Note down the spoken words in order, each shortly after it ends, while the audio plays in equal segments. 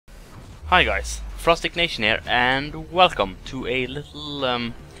Hi guys, Frostic Nation here, and welcome to a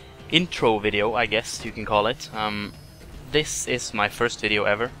little intro video, I guess you can call it. This is my first video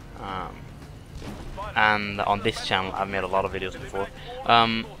ever, and on this channel I've made a lot of videos before.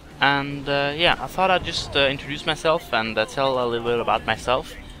 Yeah, I thought I'd just introduce myself and tell a little bit about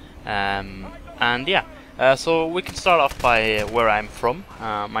myself. So we can start off by where I'm from,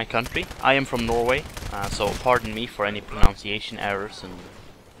 my country. I am from Norway, so pardon me for any pronunciation errors and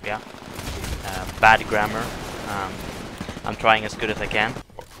yeah, bad grammar. I'm trying as good as I can.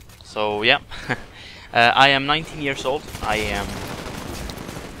 So yeah, I am 19 years old.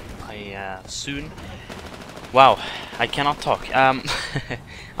 Soon. Wow, I cannot talk.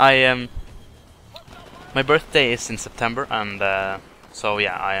 My birthday is in September, and so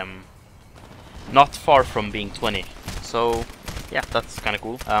yeah, I am not far from being 20. So yeah, that's kind of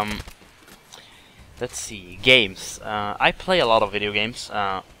cool. Let's see, games. I play a lot of video games.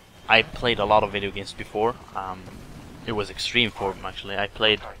 I played a lot of video games before. It was extreme form actually. I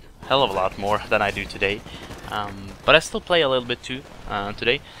played a hell of a lot more than I do today. But I still play a little bit too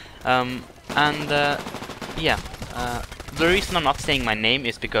today. The reason I'm not saying my name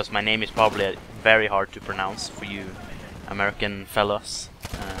is because my name is probably very hard to pronounce for you American fellas,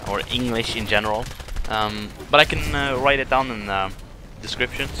 or English in general. But I can write it down in the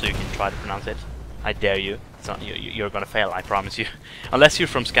description so you can try to pronounce it. I dare you. It's not, you're gonna fail, I promise you. Unless you're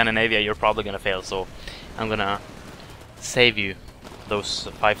from Scandinavia, you're probably gonna fail, so I'm gonna save you those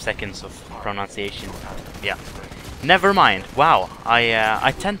 5 seconds of pronunciation. Yeah. Never mind. Wow.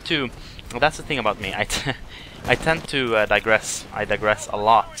 I tend to... Well, that's the thing about me. I tend to digress. I digress a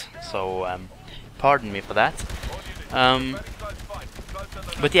lot, so pardon me for that.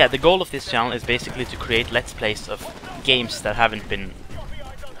 But yeah, the goal of this channel is basically to create let's plays of games that haven't been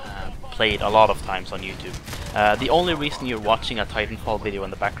played a lot of times on YouTube. The only reason you're watching a Titanfall video in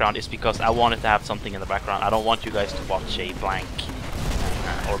the background is because I wanted to have something in the background. I don't want you guys to watch a blank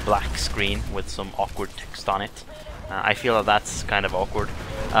or black screen with some awkward text on it. I feel that that's kind of awkward.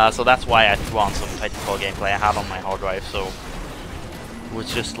 So that's why I threw on some Titanfall gameplay I had on my hard drive, so it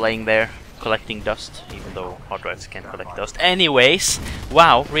was just laying there collecting dust, even though hard drives can't collect dust. Anyways,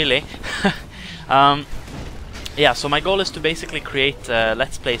 wow, really? Yeah, so my goal is to basically create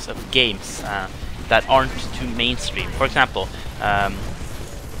let's plays of games that aren't too mainstream. For example,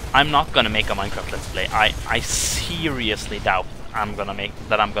 I'm not gonna make a Minecraft let's play. I seriously doubt I'm gonna make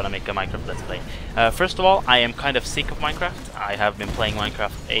a Minecraft let's play. First of all, I am kind of sick of Minecraft. I have been playing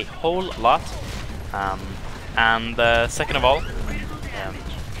Minecraft a whole lot. Second of all,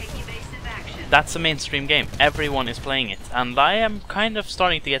 that's a mainstream game. Everyone is playing it, and I am kind of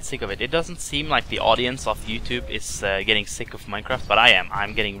starting to get sick of it. It doesn't seem like the audience of YouTube is getting sick of Minecraft, but I am.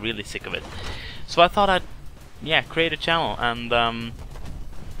 I'm getting really sick of it. So I thought I'd, yeah, create a channel and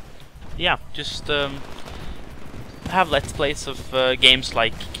yeah, just have let's plays of games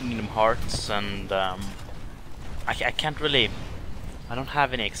like Kingdom Hearts, and I can't really. I don't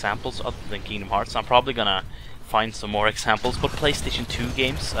have any examples other than Kingdom Hearts. I'm probably gonna find some more examples, but PlayStation 2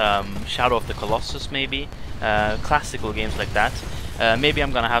 games, Shadow of the Colossus maybe, classical games like that. Maybe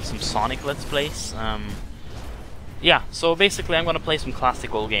I'm gonna have some Sonic let's plays. Yeah, so basically I'm gonna play some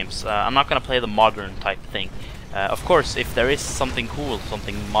classical games. I'm not gonna play the modern type thing. Of course, if there is something cool,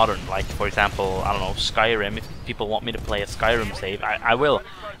 something modern, like for example, I don't know, Skyrim, if people want me to play a Skyrim save, I will.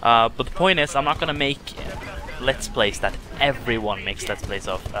 But the point is, I'm not gonna make let's plays that everyone makes let's plays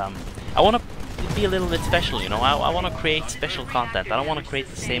of. I wanna be a little bit special, you know. I want to create special content. I don't want to create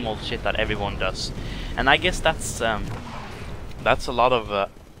the same old shit that everyone does, and I guess that's a lot of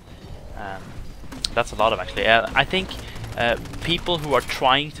actually. I think people who are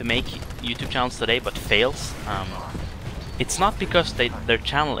trying to make YouTube channels today but fails, it's not because their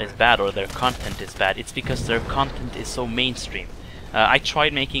channel is bad or their content is bad. It's because their content is so mainstream. I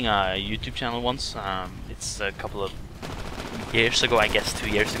tried making a YouTube channel once. It's a couple of years ago, I guess 2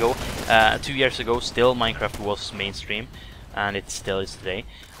 years ago. 2 years ago, still Minecraft was mainstream, and it still is today.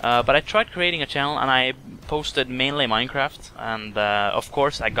 But I tried creating a channel, and I posted mainly Minecraft, and of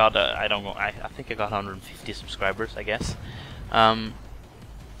course I got I don't know, I think I got 150 subscribers, I guess.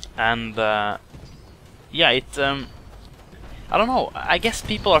 Yeah, it I don't know. I guess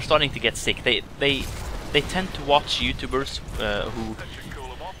people are starting to get sick. They tend to watch YouTubers who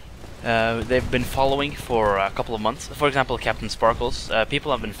they've been following for a couple of months. For example, Captain Sparkles.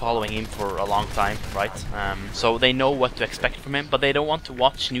 People have been following him for a long time, right? So they know what to expect from him, but they don't want to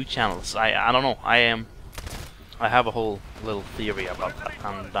watch new channels. I don't know. I have a whole little theory about that,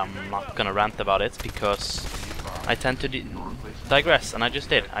 and I'm not gonna rant about it because I tend to digress, and I just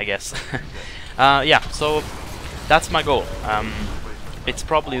did, I guess. Yeah. So that's my goal. It's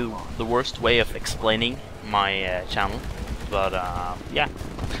probably the worst way of explaining my channel, but yeah,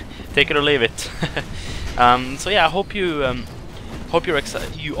 take it or leave it. So yeah, I hope you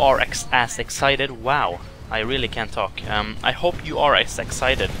are as excited. Wow, I really can't talk. I hope you are as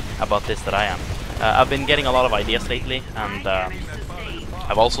excited about this that I am. I've been getting a lot of ideas lately, and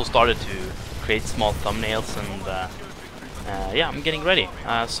I've also started to create small thumbnails, and yeah, I'm getting ready.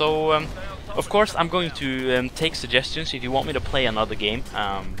 Of course, I'm going to take suggestions. If you want me to play another game,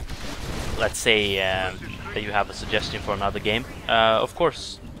 let's say that you have a suggestion for another game, of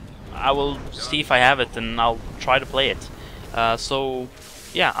course, I will see if I have it and I'll try to play it. So,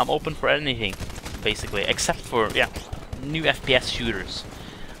 yeah, I'm open for anything, basically, except for, yeah, new FPS shooters.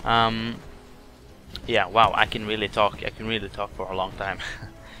 Yeah, wow, I can really talk for a long time.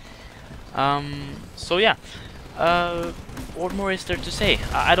 So yeah, what more is there to say?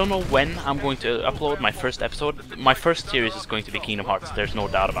 I don't know when I'm going to upload my first episode. My first series is going to be Kingdom Hearts, there's no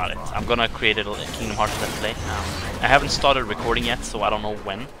doubt about it. I'm gonna create a Kingdom Hearts Let's Play. I haven't started recording yet, so I don't know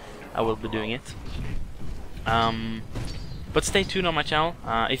when I will be doing it. But stay tuned on my channel.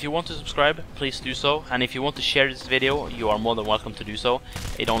 If you want to subscribe, please do so. And if you want to share this video, you are more than welcome to do so.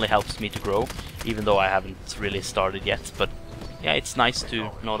 It only helps me to grow, even though I haven't really started yet. But yeah, it's nice to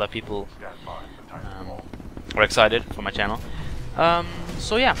know that people are excited for my channel.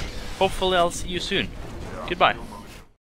 So yeah, hopefully I'll see you soon. Goodbye.